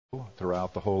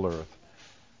throughout the whole earth,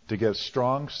 to give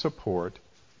strong support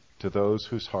to those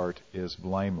whose heart is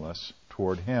blameless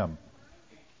toward him.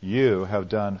 You have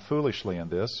done foolishly in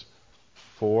this,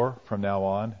 for from now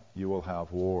on you will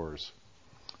have wars.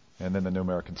 And then the New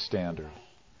American Standard.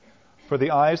 For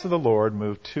the eyes of the Lord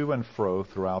move to and fro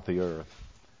throughout the earth,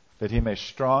 that he may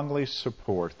strongly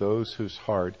support those whose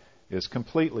heart is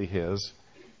completely his.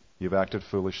 You've acted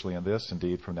foolishly in this.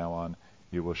 Indeed, from now on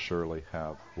you will surely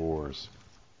have wars.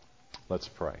 Let's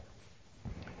pray.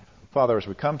 Father, as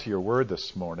we come to your word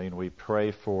this morning, we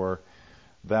pray for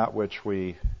that which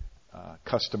we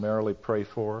customarily pray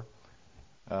for,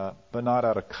 but not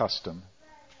out of custom,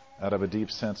 out of a deep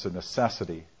sense of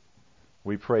necessity.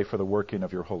 We pray for the working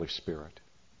of your Holy Spirit.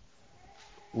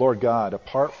 Lord God,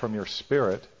 apart from your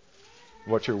Spirit,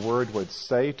 what your word would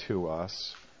say to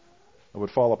us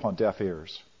would fall upon deaf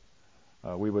ears.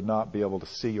 We would not be able to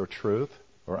see your truth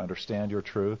or understand your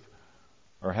truth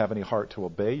or have any heart to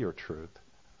obey your truth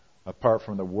apart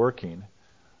from the working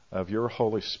of your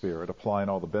Holy Spirit, applying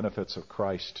all the benefits of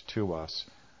Christ to us,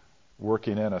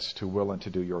 working in us to will and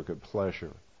to do your good pleasure.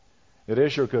 It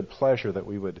is your good pleasure that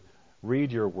we would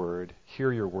read your word,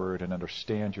 hear your word, and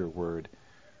understand your word,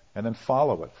 and then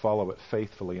follow it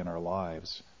faithfully in our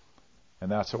lives. And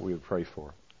that's what we would pray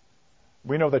for.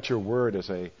 We know that your word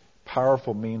is a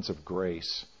powerful means of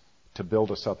grace to build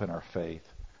us up in our faith,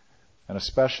 and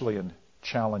especially in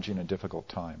challenging and difficult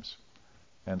times.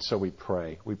 And so we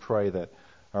pray. We pray that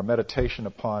our meditation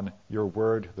upon your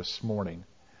word this morning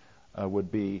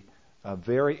would be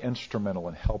very instrumental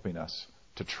in helping us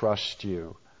to trust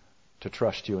you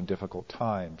in difficult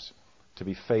times, to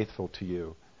be faithful to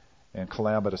you in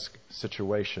calamitous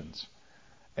situations.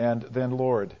 And then,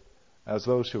 Lord, as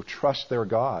those who trust their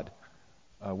God,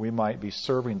 we might be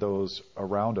serving those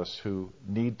around us who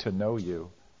need to know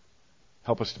you.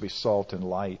 Help us to be salt and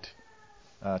light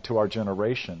to our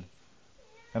generation,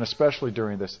 and especially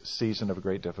during this season of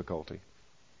great difficulty.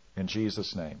 In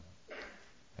Jesus' name,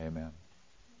 amen.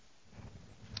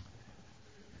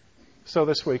 So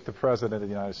this week, the President of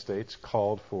the United States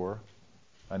called for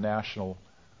a national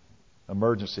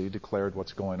emergency, declared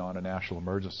what's going on, a national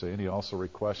emergency, and he also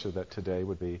requested that today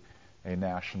would be a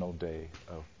national day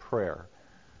of prayer.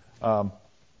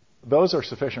 Those are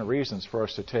sufficient reasons for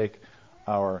us to take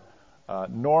our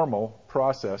normal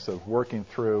process of working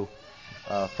through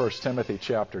 1 Timothy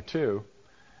chapter 2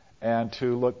 and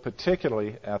to look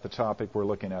particularly at the topic we're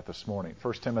looking at this morning.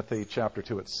 1 Timothy chapter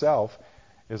 2 itself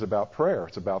is about prayer.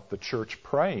 It's about the church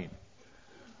praying.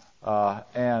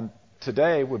 And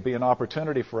today would be an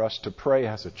opportunity for us to pray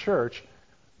as a church,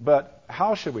 but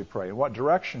how should we pray? In what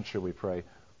direction should we pray?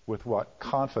 With what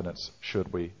confidence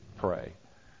should we pray?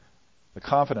 The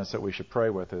confidence that we should pray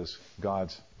with is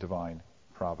God's divine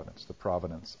providence, the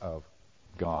providence of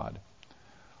God.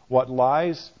 What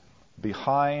lies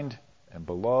behind and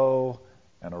below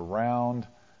and around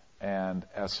and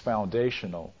as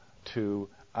foundational to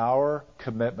our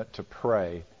commitment to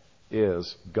pray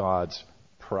is God's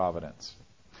providence.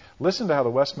 Listen to how the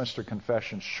Westminster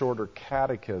Confession's Shorter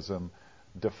Catechism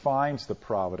defines the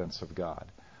providence of God.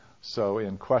 So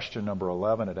in question number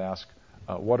 11, it asks,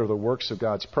 what are the works of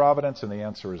God's providence? And the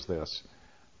answer is this: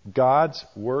 God's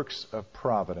works of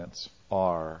providence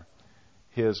are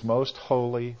his most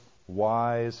holy,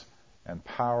 wise, and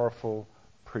powerful,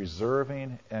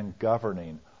 preserving and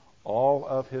governing all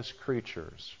of his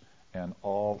creatures and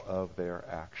all of their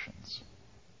actions.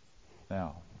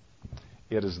 Now,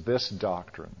 it is this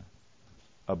doctrine,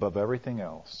 above everything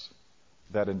else,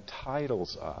 that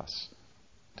entitles us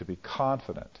to be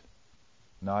confident,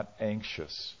 not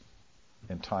anxious,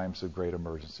 in times of great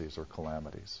emergencies or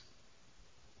calamities.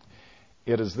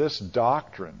 It is this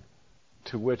doctrine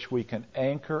to which we can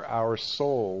anchor our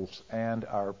souls and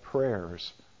our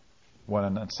prayers when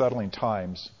unsettling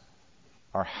times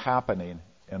are happening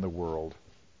in the world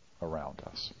around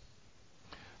us.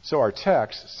 So our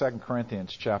text, 2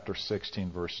 Corinthians chapter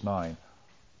 16, verse 9,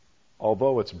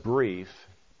 although it's brief,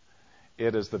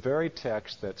 it is the very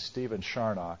text that Stephen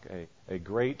Charnock, a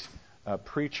great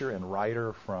preacher and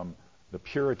writer from the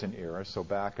Puritan era, so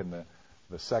back in the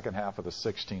second half of the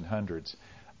 1600s,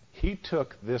 he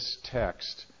took this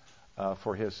text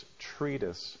for his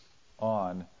treatise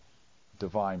on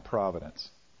divine providence.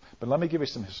 But let me give you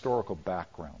some historical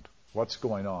background. What's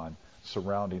going on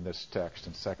surrounding this text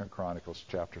in 2 Chronicles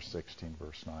chapter 16,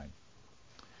 verse 9.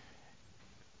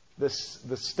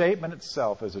 The statement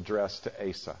itself is addressed to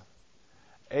Asa.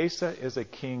 Asa is a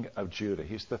king of Judah.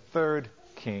 He's the third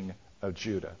king of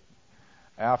Judah,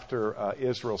 after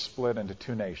Israel split into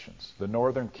two nations, the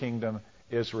northern kingdom,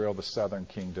 Israel, the southern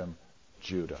kingdom,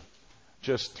 Judah.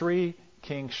 Just 3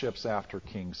 kingships after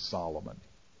King Solomon.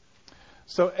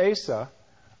 So Asa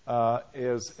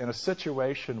is in a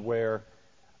situation where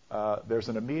there's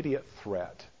an immediate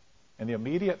threat. And the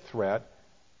immediate threat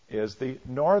is the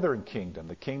northern kingdom,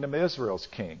 the kingdom of Israel's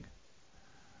king.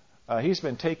 He's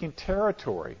been taking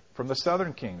territory from the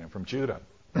southern kingdom, from Judah.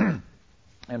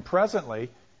 And presently,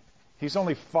 he's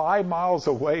only 5 miles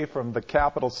away from the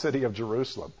capital city of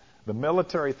Jerusalem. The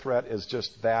military threat is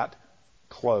just that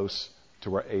close to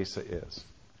where Asa is.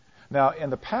 Now, in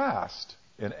the past,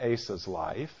 in Asa's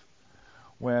life,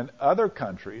 when other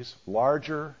countries,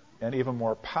 larger and even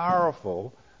more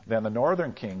powerful than the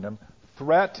northern kingdom,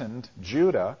 threatened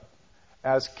Judah,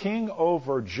 as king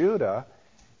over Judah,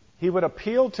 he would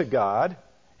appeal to God,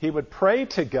 he would pray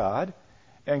to God,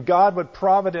 and God would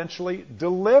providentially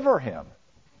deliver him.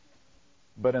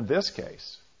 But in this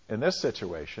case, in this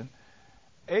situation,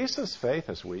 Asa's faith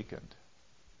is weakened.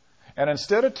 And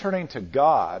instead of turning to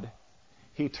God,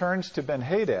 he turns to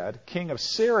Ben-Hadad, king of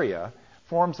Syria,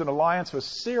 forms an alliance with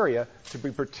Syria to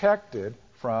be protected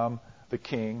from the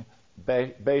king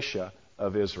Baasha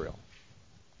of Israel.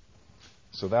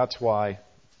 So that's why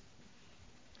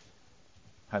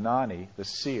Hanani, the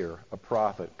seer, a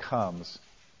prophet, comes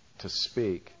to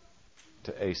speak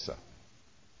to Asa.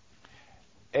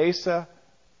 Asa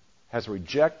has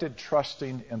rejected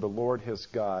trusting in the Lord his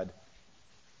God.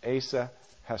 Asa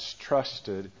has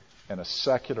trusted in a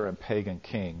secular and pagan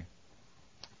king.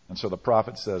 And so the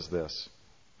prophet says this,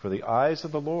 "For the eyes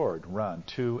of the Lord run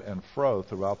to and fro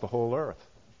throughout the whole earth,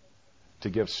 to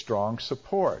give strong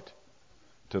support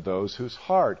to those whose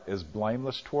heart is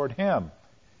blameless toward him.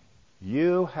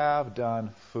 You have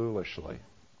done foolishly,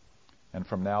 and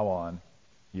from now on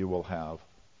you will have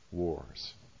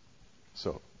wars."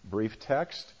 So, brief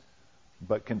text,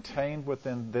 but contained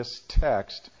within this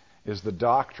text is the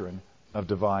doctrine of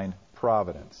divine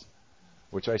providence,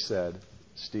 which I said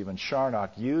Stephen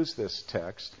Charnock used this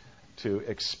text to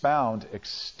expound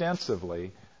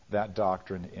extensively that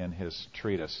doctrine in his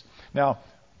treatise. Now,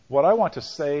 what I want to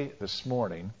say this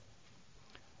morning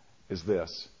is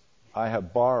this. I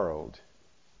have borrowed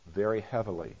very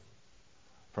heavily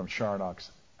from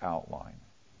Charnock's outline.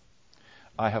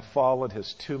 I have followed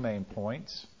his 2 main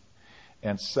points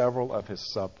and several of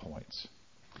his subpoints.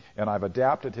 And I've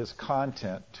adapted his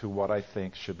content to what I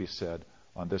think should be said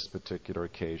on this particular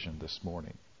occasion this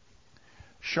morning.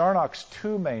 Charnock's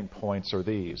 2 main points are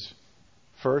these.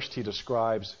 First, he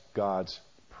describes God's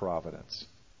providence.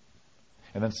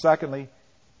 And then secondly,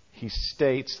 he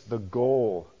states the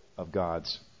goal of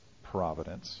God's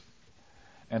providence.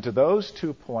 And to those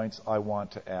 2 points, I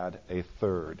want to add a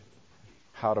third,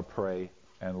 how to pray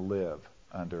and live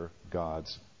under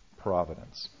God's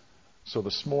providence. So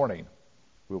this morning,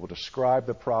 we will describe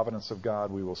the providence of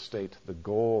God, we will state the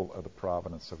goal of the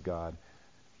providence of God,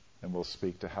 and we'll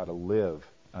speak to how to live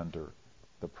under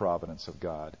the providence of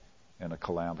God in a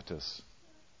calamitous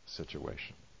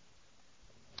situation.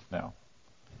 Now,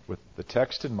 with the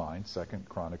text in mind, 2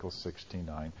 Chronicles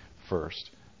 16:9, first,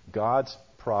 God's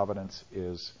providence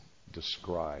is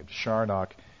described.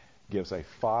 Charnock gives a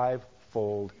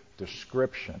 5-fold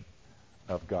description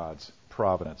of God's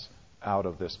providence out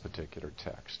of this particular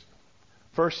text.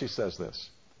 First, he says this.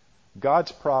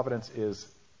 God's providence is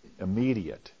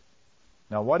immediate.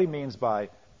 Now, what he means by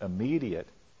immediate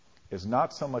is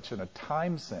not so much in a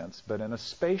time sense, but in a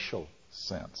spatial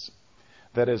sense.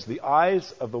 That is, the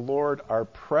eyes of the Lord are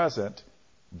present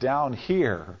down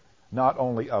here, not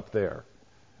only up there,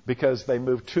 because they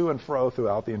move to and fro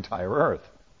throughout the entire earth.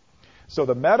 So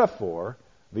the metaphor,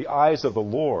 the eyes of the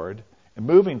Lord,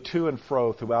 moving to and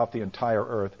fro throughout the entire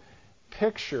earth,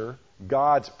 picture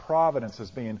God's providence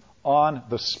as being on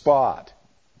the spot,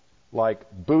 like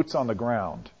boots on the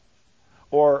ground.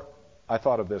 Or, I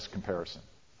thought of this comparison.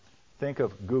 Think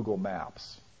of Google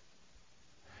Maps.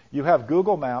 You have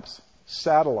Google Maps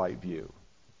satellite view,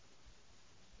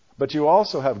 but you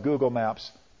also have Google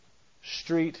Maps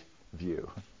street view,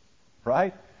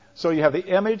 right? So you have the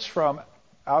image from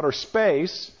outer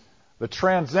space, the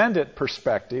transcendent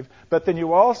perspective, but then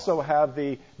you also have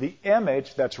the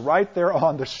image that's right there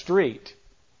on the street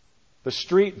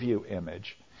view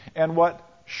image. And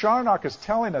what Charnock is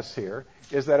telling us here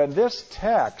is that in this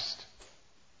text,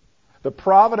 the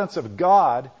providence of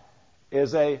God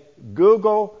is a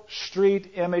Google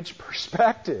Street image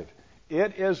perspective.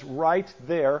 It is right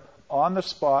there on the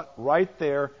spot, right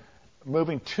there,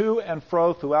 moving to and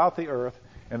fro throughout the earth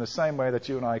in the same way that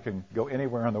you and I can go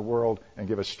anywhere in the world and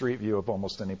give a street view of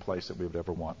almost any place that we would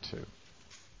ever want to.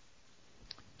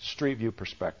 Street view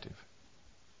perspective,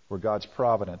 where God's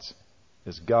providence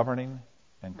is governing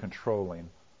and controlling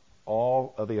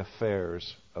all of the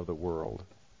affairs of the world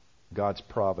God's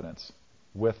providence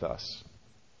with us,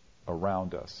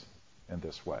 around us in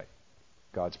this way.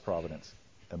 God's providence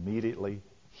immediately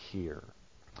here.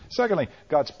 Secondly,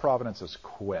 God's providence is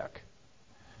quick.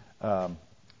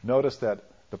 Notice that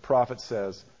the prophet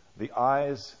says, the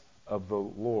eyes of the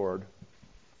Lord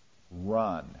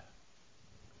run.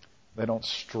 They don't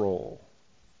stroll.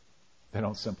 They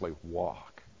don't simply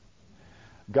walk.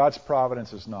 God's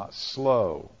providence is not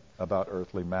slow about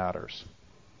earthly matters.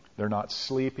 They're not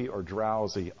sleepy or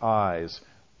drowsy eyes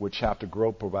which have to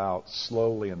grope about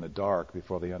slowly in the dark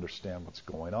before they understand what's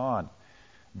going on.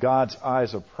 God's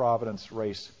eyes of providence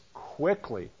race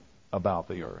quickly about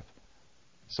the earth.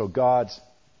 So God's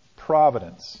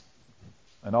providence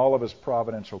and all of his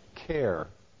providential care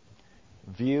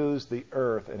views the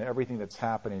earth and everything that's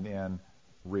happening in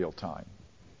real time.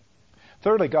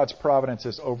 Thirdly, God's providence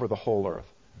is over the whole earth.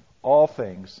 All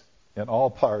things, in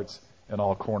all parts, in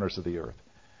all corners of the earth.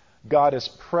 God is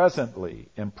presently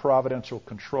in providential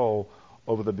control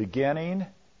over the beginning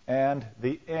and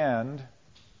the end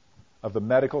of the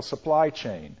medical supply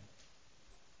chain.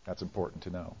 That's important to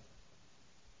know.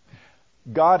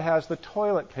 God has the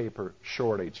toilet paper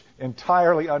shortage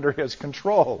entirely under his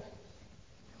control.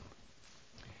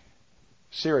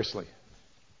 Seriously,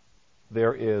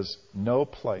 there is no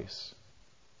place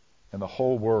in the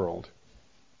whole world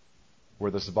where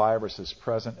this virus is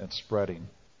present and spreading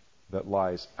that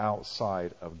lies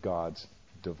outside of God's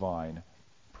divine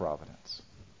providence.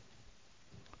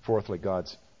 Fourthly,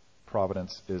 God's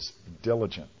providence is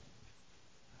diligent.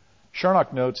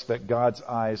 Charnock notes that God's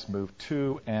eyes move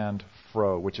to and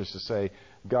fro, which is to say,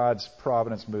 God's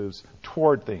providence moves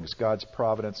toward things. God's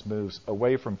providence moves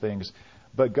away from things,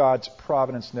 but God's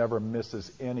providence never misses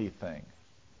anything.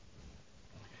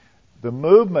 The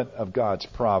movement of God's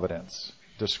providence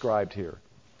described here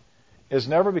is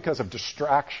never because of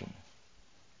distraction.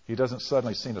 He doesn't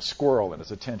suddenly see a squirrel and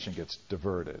his attention gets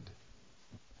diverted.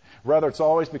 Rather, it's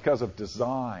always because of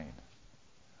design.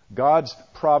 God's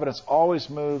providence always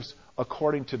moves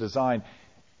according to design,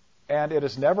 and it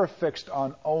is never fixed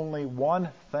on only one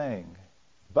thing.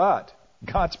 But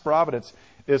God's providence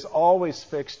is always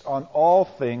fixed on all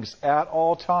things at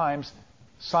all times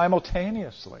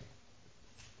simultaneously.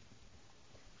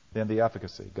 Then the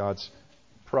efficacy. God's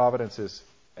providence is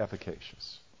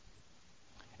efficacious.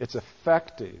 It's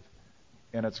effective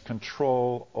in its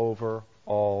control over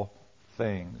all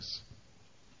things.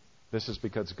 This is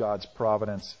because God's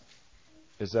providence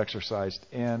is exercised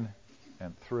in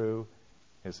and through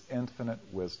his infinite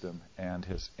wisdom and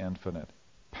his infinite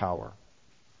power.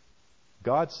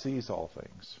 God sees all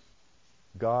things.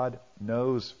 God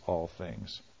knows all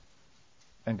things.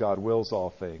 And God wills all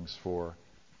things for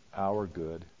our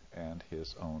good and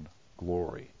his own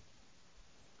glory.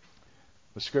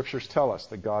 The Scriptures tell us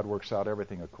that God works out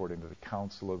everything according to the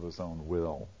counsel of his own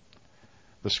will.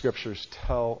 The Scriptures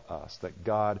tell us that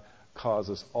God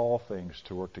causes all things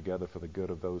to work together for the good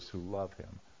of those who love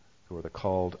him, who are the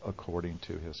called according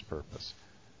to his purpose.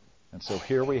 And so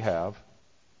here we have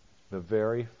the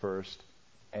very first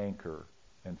anchor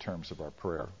in terms of our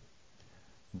prayer.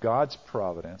 God's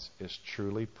providence is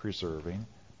truly preserving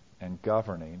and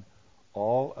governing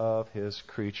all of his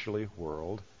creaturely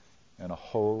world in a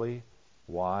holy,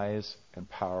 wise, and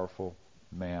powerful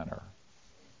manner.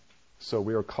 So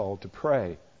we are called to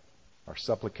pray our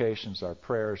supplications, our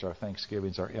prayers, our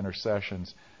thanksgivings, our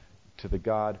intercessions to the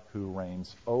God who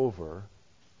reigns over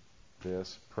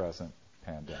this present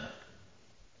pandemic.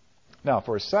 Now,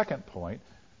 for a second point,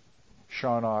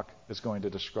 Charnock is going to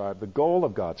describe the goal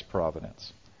of God's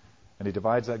providence. And he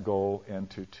divides that goal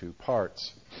into two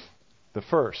parts. The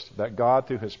first, that God,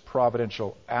 through his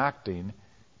providential acting,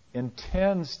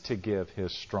 intends to give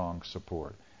his strong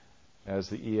support. As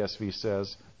the ESV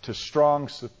says,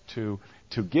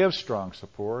 to give strong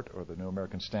support, or the New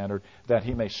American Standard, that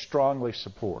he may strongly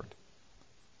support.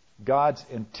 God's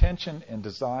intention and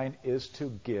design is to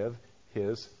give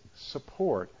his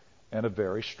support in a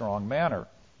very strong manner.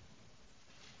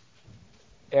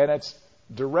 And it's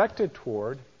directed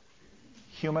toward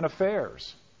human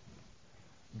affairs.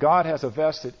 God has a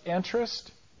vested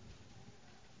interest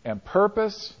and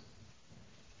purpose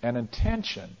and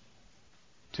intention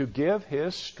to give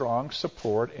his strong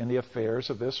support in the affairs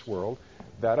of this world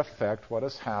that affect what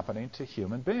is happening to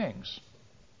human beings.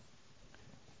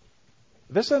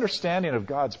 This understanding of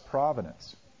God's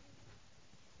providence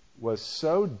was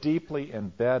so deeply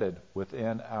embedded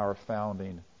within our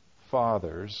founding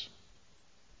fathers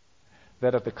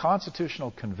that at the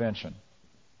Constitutional Convention,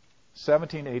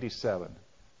 1787,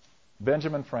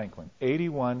 Benjamin Franklin,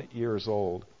 81 years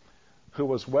old, who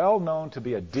was well known to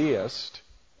be a deist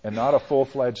and not a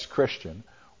full-fledged Christian,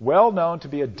 well known to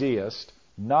be a deist,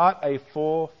 not a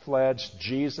full-fledged,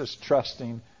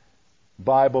 Jesus-trusting,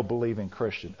 Bible-believing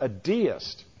Christian. A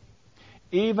deist.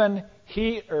 Even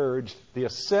he urged the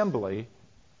assembly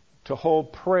to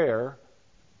hold prayer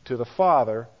to the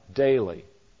Father daily.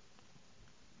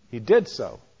 He did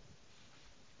so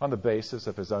on the basis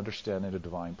of his understanding of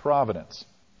divine providence.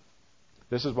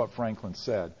 This is what Franklin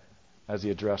said as he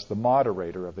addressed the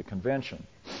moderator of the convention.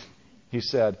 He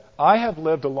said, "I have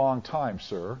lived a long time,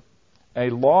 sir, a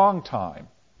long time.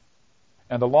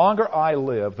 And the longer I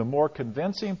live, the more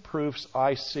convincing proofs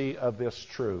I see of this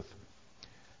truth,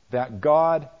 that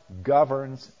God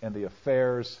governs in the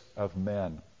affairs of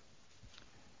men.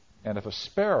 And if a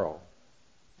sparrow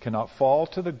cannot fall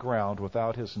to the ground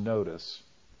without his notice,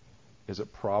 is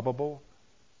it probable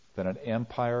that an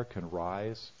empire can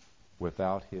rise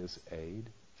without his aid?"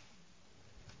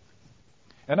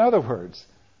 In other words,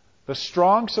 the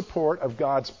strong support of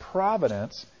God's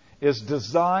providence is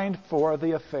designed for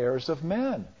the affairs of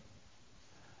men.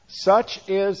 Such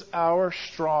is our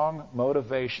strong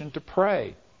motivation to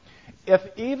pray.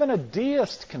 If even a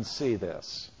deist can see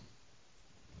this,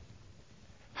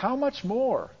 how much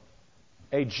more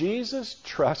a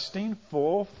Jesus-trusting,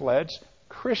 full-fledged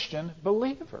Christian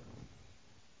believer?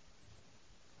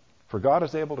 For God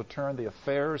is able to turn the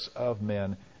affairs of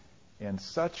men in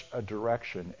such a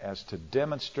direction as to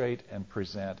demonstrate and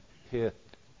present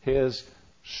His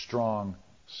strong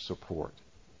support.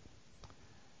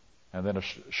 And then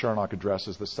Charnock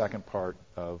addresses the second part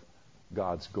of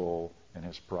God's goal and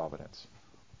His providence.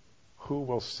 Who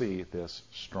will see this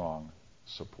strong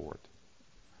support?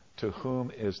 To whom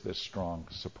is this strong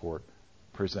support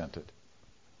presented?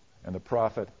 And the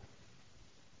prophet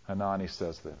Hanani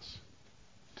says this: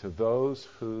 to those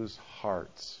whose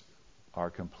hearts are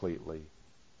completely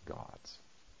God's.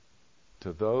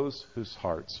 To those whose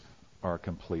hearts are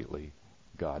completely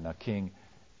God. Now, King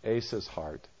Asa's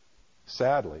heart,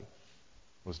 sadly,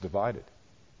 was divided.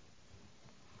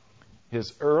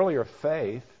 His earlier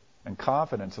faith and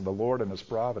confidence in the Lord and His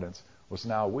providence was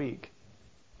now weak.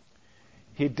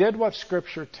 He did what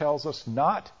Scripture tells us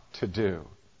not to do.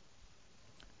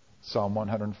 Psalm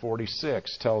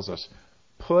 146 tells us,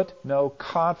 "Put no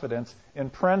confidence in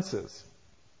princes.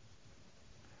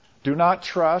 Do not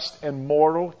trust in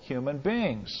mortal human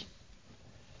beings,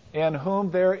 in whom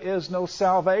there is no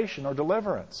salvation or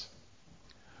deliverance.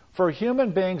 For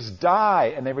human beings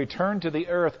die and they return to the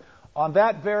earth. On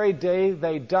that very day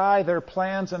they die, their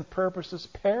plans and purposes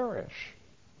perish.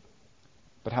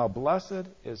 But how blessed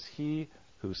is he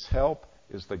whose help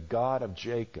is the God of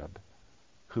Jacob,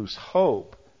 whose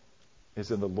hope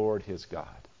is in the Lord his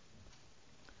God."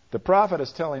 The prophet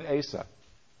is telling Asa,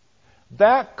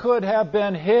 that could have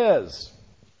been his.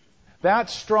 That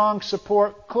strong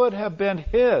support could have been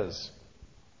his.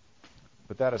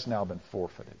 But that has now been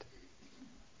forfeited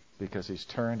because he's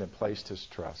turned and placed his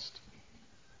trust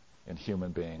in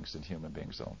human beings and human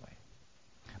beings only.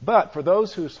 But for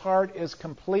those whose heart is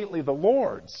completely the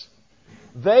Lord's,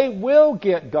 they will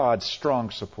get God's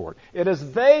strong support. It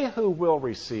is they who will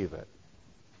receive it.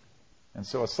 And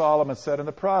so as Solomon said in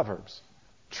the Proverbs,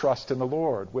 trust in the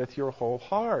Lord with your whole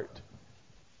heart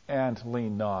and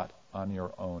lean not on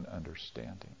your own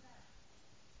understanding.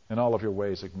 In all of your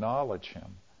ways acknowledge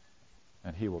Him,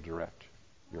 and He will direct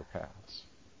your paths.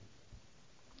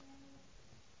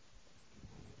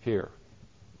 Here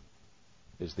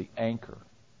is the anchor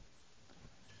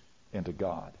into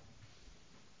God,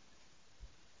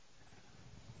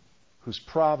 whose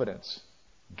providence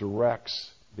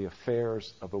directs the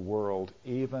affairs of the world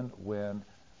even when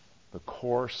the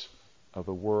course of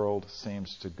the world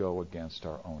seems to go against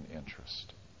our own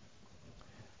interest.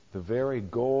 The very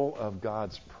goal of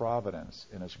God's providence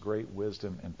in His great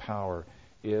wisdom and power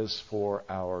is for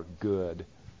our good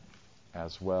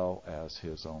as well as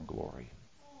His own glory.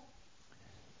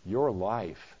 Your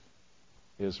life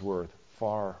is worth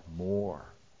far more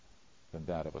than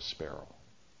that of a sparrow.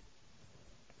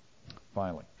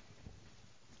 Finally,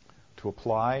 to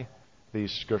apply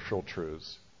these scriptural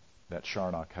truths that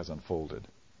Charnock has unfolded,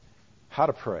 how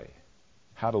to pray,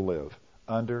 how to live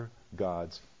under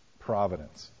God's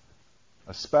providence,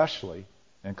 especially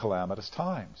in calamitous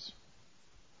times,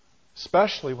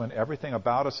 especially when everything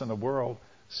about us in the world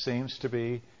seems to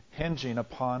be hinging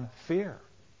upon fear.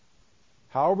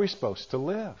 How are we supposed to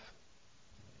live?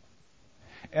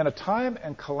 In a time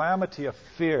and calamity of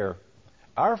fear,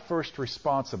 our first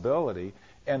responsibility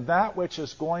and that which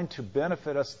is going to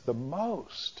benefit us the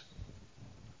most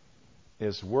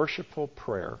is worshipful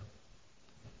prayer.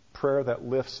 Prayer that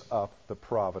lifts up the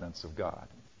providence of God.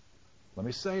 Let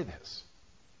me say this.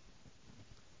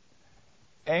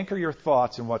 Anchor your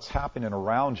thoughts in what's happening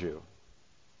around you,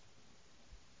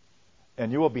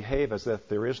 and you will behave as if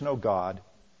there is no God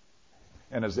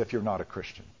and as if you're not a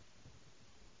Christian.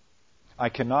 I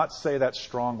cannot say that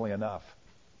strongly enough.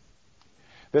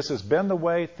 This has been the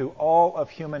way through all of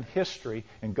human history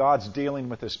in God's dealing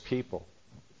with His people.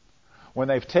 When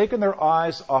they've taken their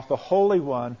eyes off the Holy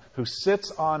One who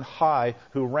sits on high,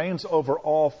 who reigns over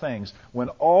all things, when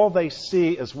all they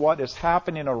see is what is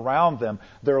happening around them,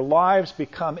 their lives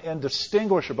become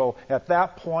indistinguishable at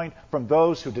that point from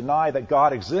those who deny that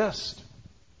God exists.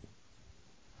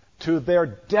 To their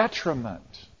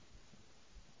detriment.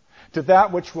 To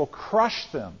that which will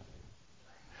crush them.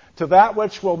 To that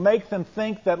which will make them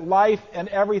think that life and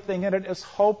everything in it is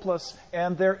hopeless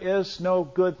and there is no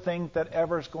good thing that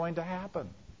ever is going to happen.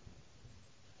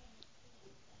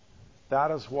 That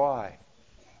is why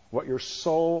what your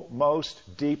soul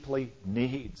most deeply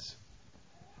needs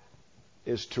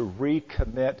is to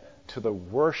recommit to the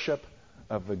worship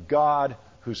of the God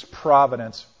whose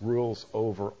providence rules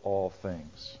over all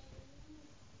things.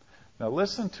 Now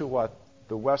listen to what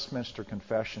the Westminster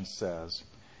Confession says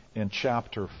in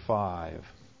chapter 5,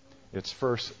 its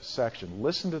first section.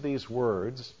 Listen to these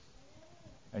words,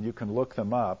 and you can look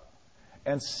them up,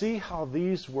 and see how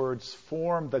these words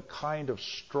form the kind of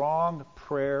strong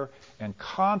prayer and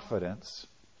confidence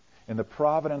in the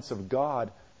providence of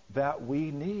God that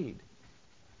we need.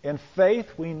 In faith,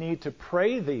 we need to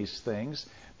pray these things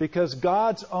because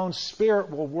God's own Spirit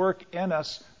will work in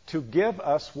us to give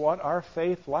us what our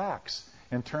faith lacks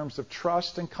in terms of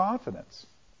trust and confidence.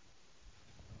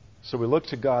 So we look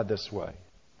to God this way.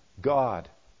 God,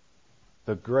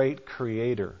 the great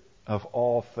creator of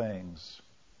all things,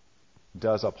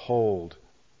 does uphold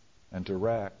and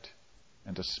direct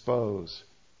and dispose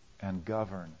and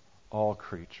govern all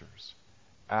creatures,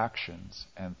 actions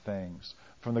and things,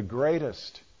 from the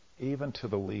greatest even to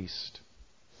the least,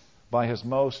 by His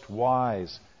most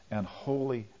wise and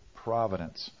holy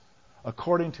providence,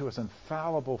 according to His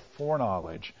infallible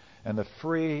foreknowledge and the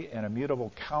free and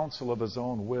immutable counsel of His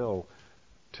own will,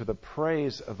 to the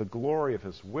praise of the glory of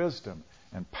His wisdom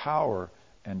and power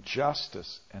and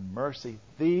justice and mercy.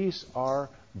 These are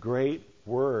great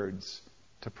words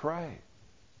to pray.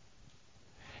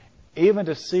 Even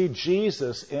to see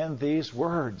Jesus in these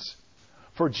words.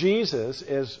 For Jesus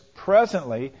is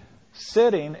presently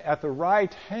sitting at the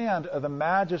right hand of the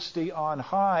Majesty on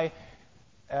high,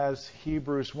 as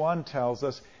Hebrews 1 tells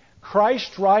us.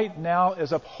 Christ right now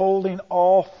is upholding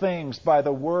all things by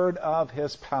the word of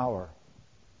His power.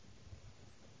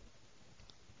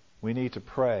 We need to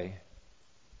pray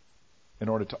in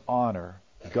order to honor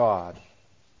God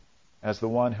as the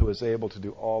one who is able to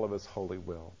do all of His holy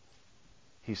will.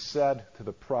 He said to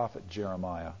the prophet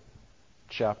Jeremiah,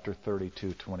 chapter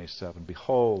 32:27,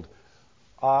 "Behold,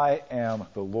 I am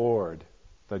the Lord,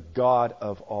 the God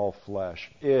of all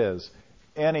flesh. Is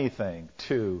anything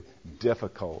too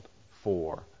difficult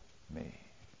for me?"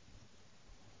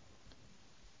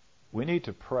 We need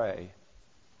to pray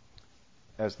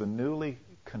as the newly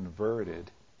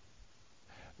converted,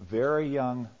 very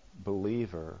young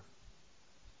believer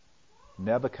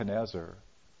Nebuchadnezzar,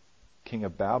 king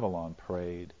of Babylon,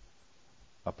 prayed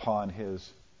upon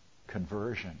his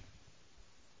conversion.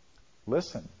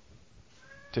 Listen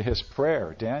to his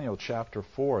prayer, Daniel chapter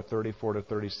 4,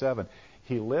 34-37.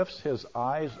 He lifts his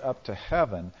eyes up to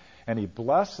heaven and he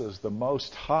blesses the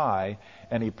Most High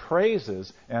and he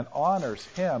praises and honors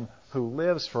Him who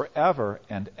lives forever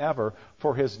and ever,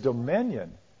 for His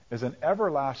dominion is an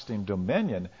everlasting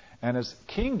dominion and His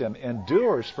kingdom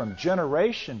endures from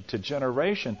generation to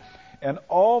generation, and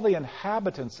all the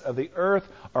inhabitants of the earth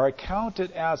are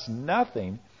accounted as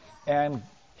nothing, and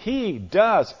He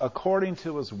does according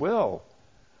to His will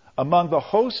among the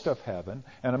host of heaven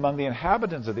and among the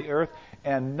inhabitants of the earth,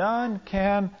 and none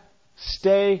can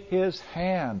stay His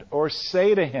hand or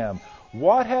say to Him,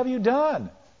 "What have you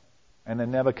done?" And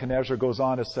then Nebuchadnezzar goes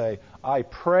on to say, "I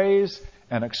praise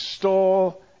and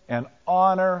extol and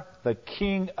honor the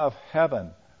King of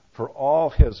heaven, for all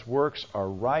His works are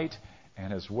right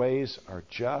and His ways are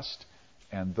just,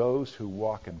 and those who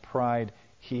walk in pride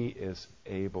He is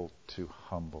able to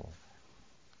humble."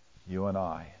 You and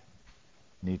I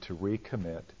need to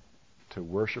recommit to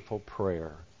worshipful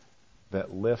prayer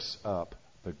that lifts up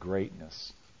the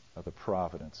greatness of the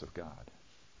providence of God.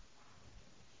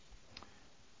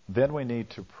 Then we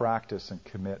need to practice and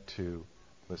commit to,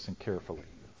 listen carefully,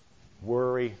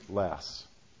 worry less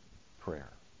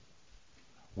prayer.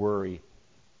 Worry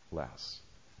less.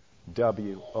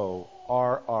 WORRY-LESS.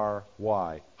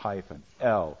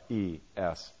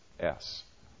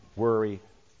 Worry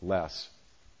less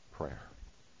prayer.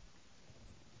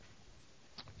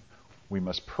 we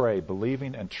must pray,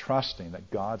 believing and trusting that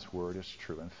God's word is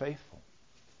true and faithful.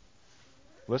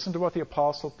 Listen to what the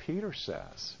Apostle Peter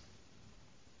says.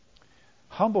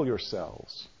 Humble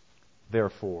yourselves,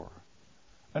 therefore,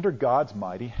 under God's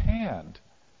mighty hand,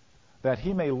 that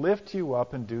he may lift you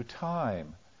up in due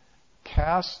time.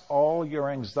 Cast all your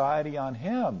anxiety on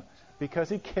him, because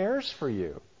he cares for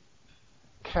you.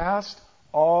 Cast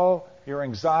all your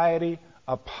anxiety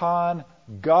upon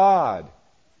God.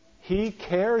 He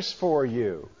cares for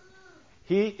you.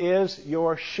 He is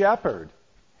your shepherd.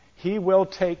 He will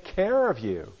take care of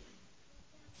you.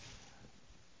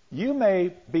 You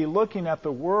may be looking at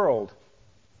the world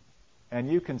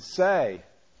and you can say,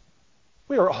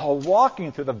 we are all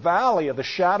walking through the valley of the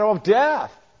shadow of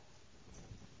death.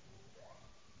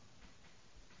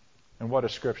 And what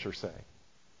does Scripture say?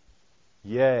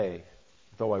 Yea,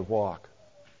 though I walk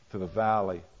through the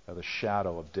valley of the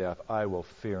shadow of death, I will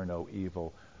fear no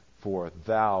evil, for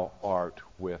thou art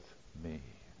with me.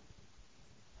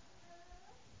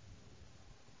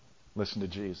 Listen to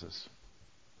Jesus.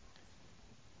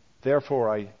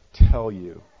 Therefore I tell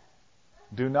you,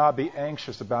 do not be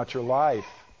anxious about your life,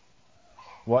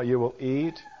 what you will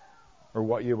eat or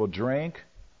what you will drink,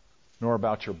 nor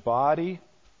about your body,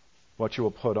 what you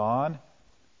will put on.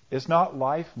 Is not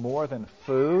life more than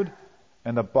food,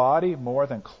 and the body more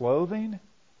than clothing?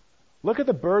 Look at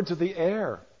the birds of the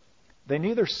air. They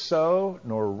neither sow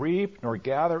nor reap nor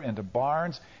gather into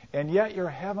barns, and yet your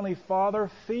heavenly Father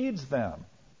feeds them.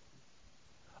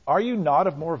 Are you not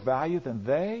of more value than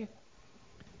they?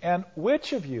 And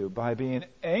which of you, by being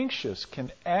anxious,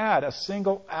 can add a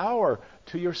single hour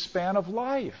to your span of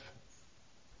life?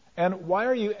 And why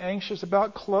are you anxious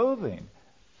about clothing?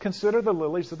 Consider the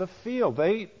lilies of the field.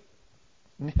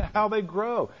 How they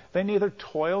grow. They neither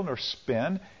toil nor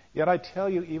spin. Yet I tell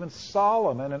you, even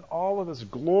Solomon in all of his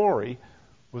glory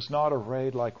was not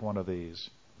arrayed like one of these.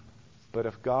 But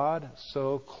if God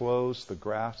so clothes the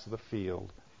grass of the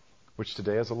field, which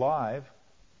today is alive,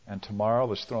 and tomorrow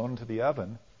is thrown into the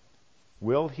oven,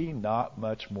 will he not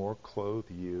much more clothe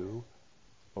you,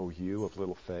 O you of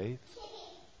little faith?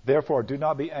 Therefore do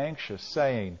not be anxious,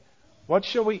 saying, what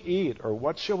shall we eat, or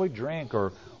what shall we drink,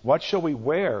 or what shall we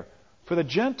wear? For the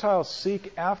Gentiles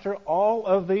seek after all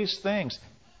of these things,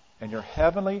 and your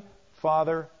heavenly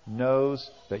Father knows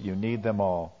that you need them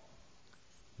all.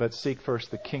 But seek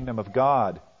first the kingdom of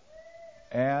God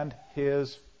and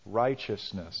his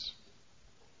righteousness,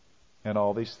 and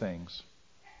all these things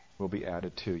will be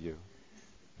added to you.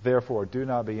 Therefore, do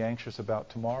not be anxious about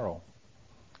tomorrow,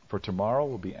 for tomorrow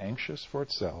will be anxious for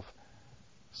itself.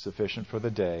 Sufficient for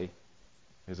the day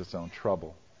is its own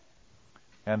trouble.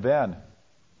 And then,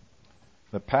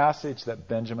 the passage that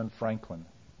Benjamin Franklin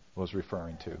was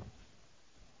referring to.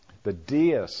 The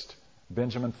deist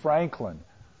Benjamin Franklin,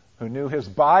 who knew his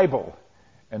Bible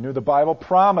and knew the Bible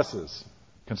promises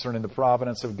concerning the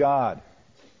providence of God.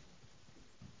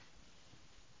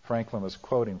 Franklin was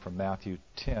quoting from Matthew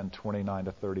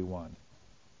 10:29-31.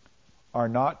 Are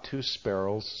not 2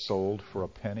 sparrows sold for a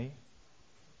penny?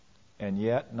 And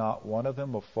yet not one of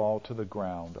them will fall to the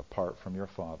ground apart from your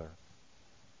Father.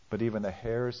 But even the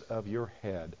hairs of your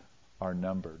head are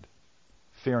numbered.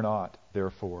 Fear not,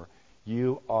 therefore,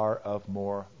 you are of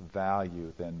more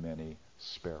value than many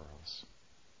sparrows.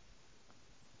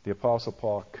 The Apostle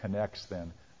Paul connects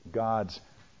then God's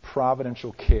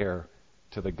providential care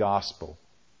to the gospel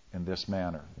in this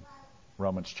manner.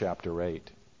 Romans chapter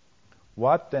 8.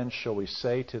 What then shall we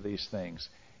say to these things?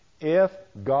 If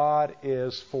God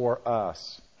is for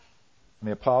us, and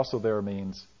the apostle there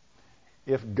means,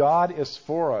 if God is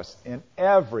for us in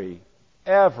every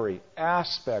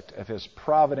aspect of his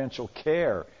providential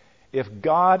care, if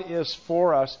God is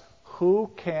for us, who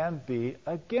can be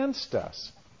against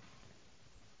us?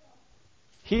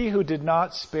 He who did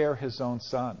not spare his own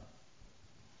Son,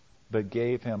 but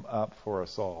gave him up for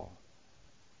us all,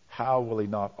 how will he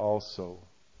not also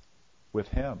with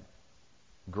him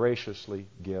graciously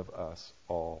give us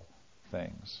all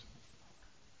things?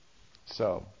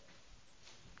 So,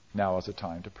 now is a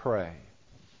time to pray,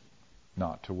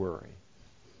 not to worry,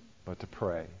 but to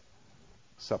pray.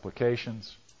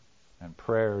 Supplications and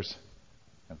prayers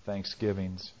and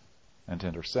thanksgivings and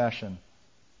intercession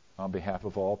on behalf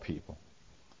of all people,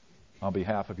 on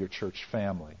behalf of your church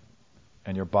family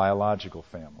and your biological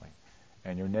family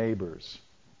and your neighbors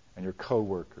and your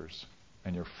co-workers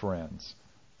and your friends,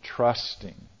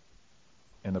 trusting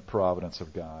in the providence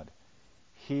of God.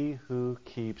 He who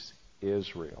keeps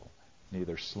Israel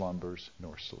neither slumbers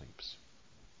nor sleeps.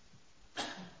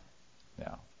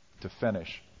 Now, to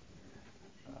finish,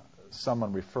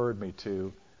 someone referred me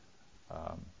to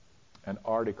an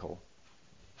article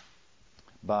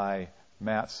by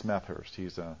Matt Smethurst.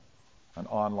 He's an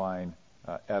online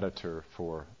editor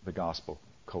for the Gospel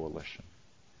Coalition.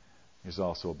 He's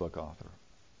also a book author.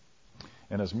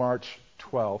 In his March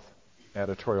 12th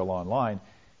editorial online,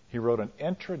 he wrote an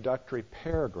introductory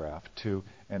paragraph to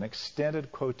an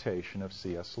extended quotation of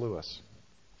C.S. Lewis.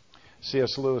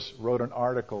 C.S. Lewis wrote an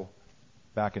article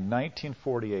back in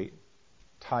 1948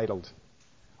 titled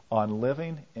On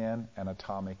Living in an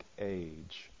Atomic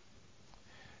Age.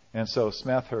 And so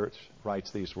Smethurst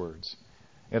writes these words: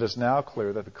 It is now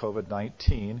clear that the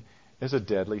COVID-19 is a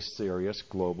deadly serious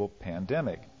global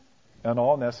pandemic, and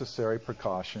all necessary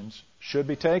precautions should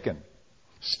be taken.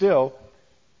 Still,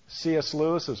 C.S.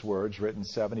 Lewis's words, written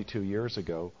 72 years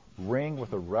ago, ring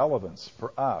with a relevance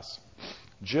for us.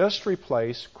 Just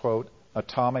replace, quote,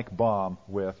 atomic bomb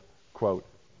with, quote,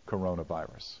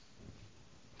 coronavirus.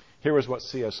 Here is what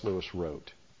C.S. Lewis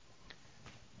wrote.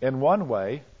 In one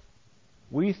way,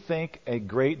 we think a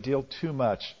great deal too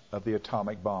much of the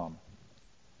atomic bomb.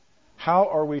 How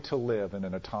are we to live in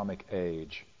an atomic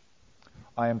age?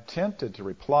 I am tempted to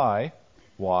reply,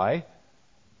 why,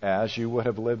 as you would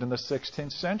have lived in the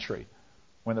 16th century,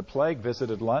 when the plague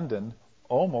visited London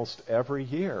almost every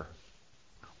year.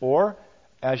 Or,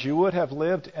 as you would have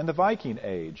lived in the Viking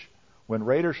Age, when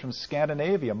raiders from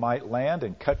Scandinavia might land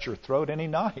and cut your throat any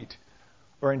night.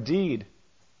 Or indeed,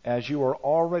 as you are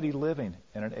already living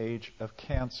in an age of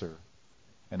cancer,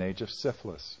 an age of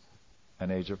syphilis, an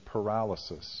age of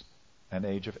paralysis, an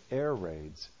age of air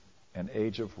raids, an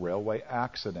age of railway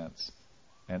accidents,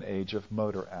 an age of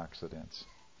motor accidents.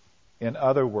 In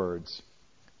other words,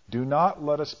 do not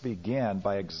let us begin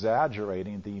by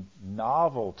exaggerating the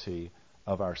novelty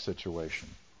of our situation.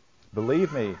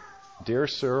 Believe me, dear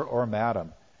sir or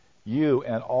madam, you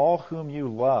and all whom you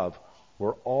love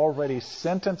were already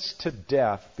sentenced to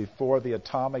death before the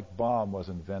atomic bomb was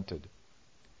invented.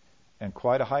 And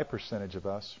quite a high percentage of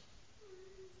us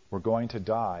were going to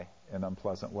die in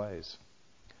unpleasant ways.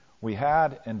 We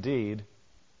had, indeed,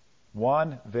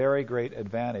 one very great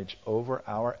advantage over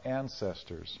our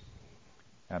ancestors,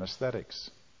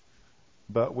 anesthetics.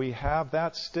 But we have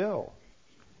that still.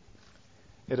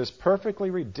 It is perfectly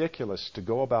ridiculous to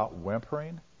go about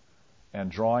whimpering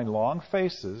and drawing long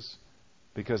faces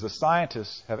because the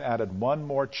scientists have added one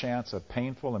more chance of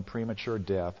painful and premature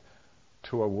death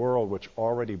to a world which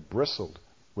already bristled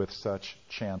with such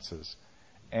chances,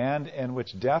 and in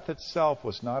which death itself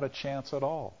was not a chance at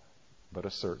all, but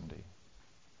a certainty.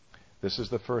 This is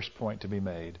the first point to be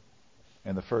made,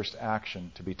 and the first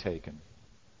action to be taken,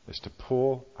 is to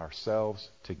pull ourselves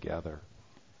together.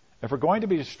 If we're going to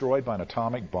be destroyed by an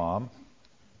atomic bomb,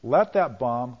 let that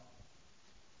bomb,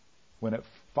 when it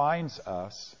finds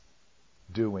us,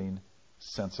 doing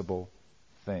sensible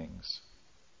things.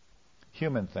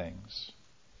 Human things.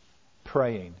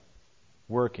 Praying,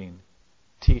 working,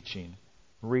 teaching,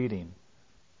 reading,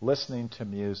 listening to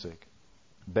music,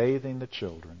 bathing the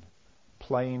children,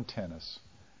 playing tennis,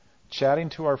 chatting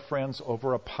to our friends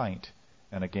over a pint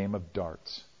and a game of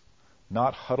darts,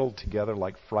 not huddled together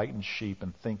like frightened sheep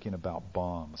and thinking about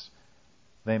bombs.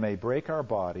 They may break our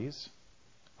bodies.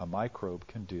 A microbe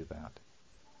can do that.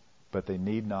 But they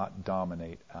need not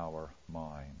dominate our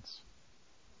minds.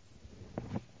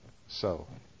 So,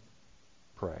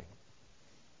 pray.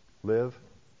 Live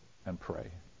and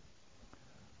pray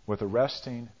with a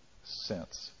resting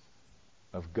sense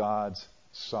of God's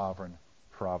sovereign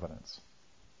providence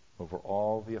over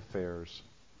all the affairs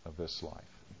of this life.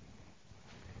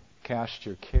 Cast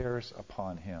your cares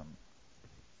upon Him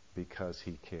because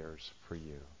He cares for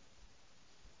you.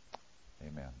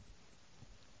 Amen.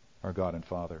 Our God and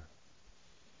Father,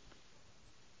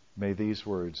 may these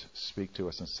words speak to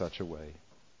us in such a way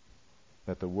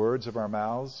that the words of our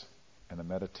mouths and the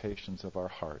meditations of our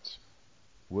hearts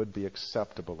would be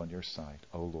acceptable in your sight,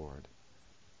 O Lord,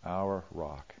 our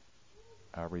rock,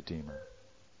 our Redeemer.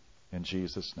 In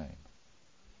Jesus' name.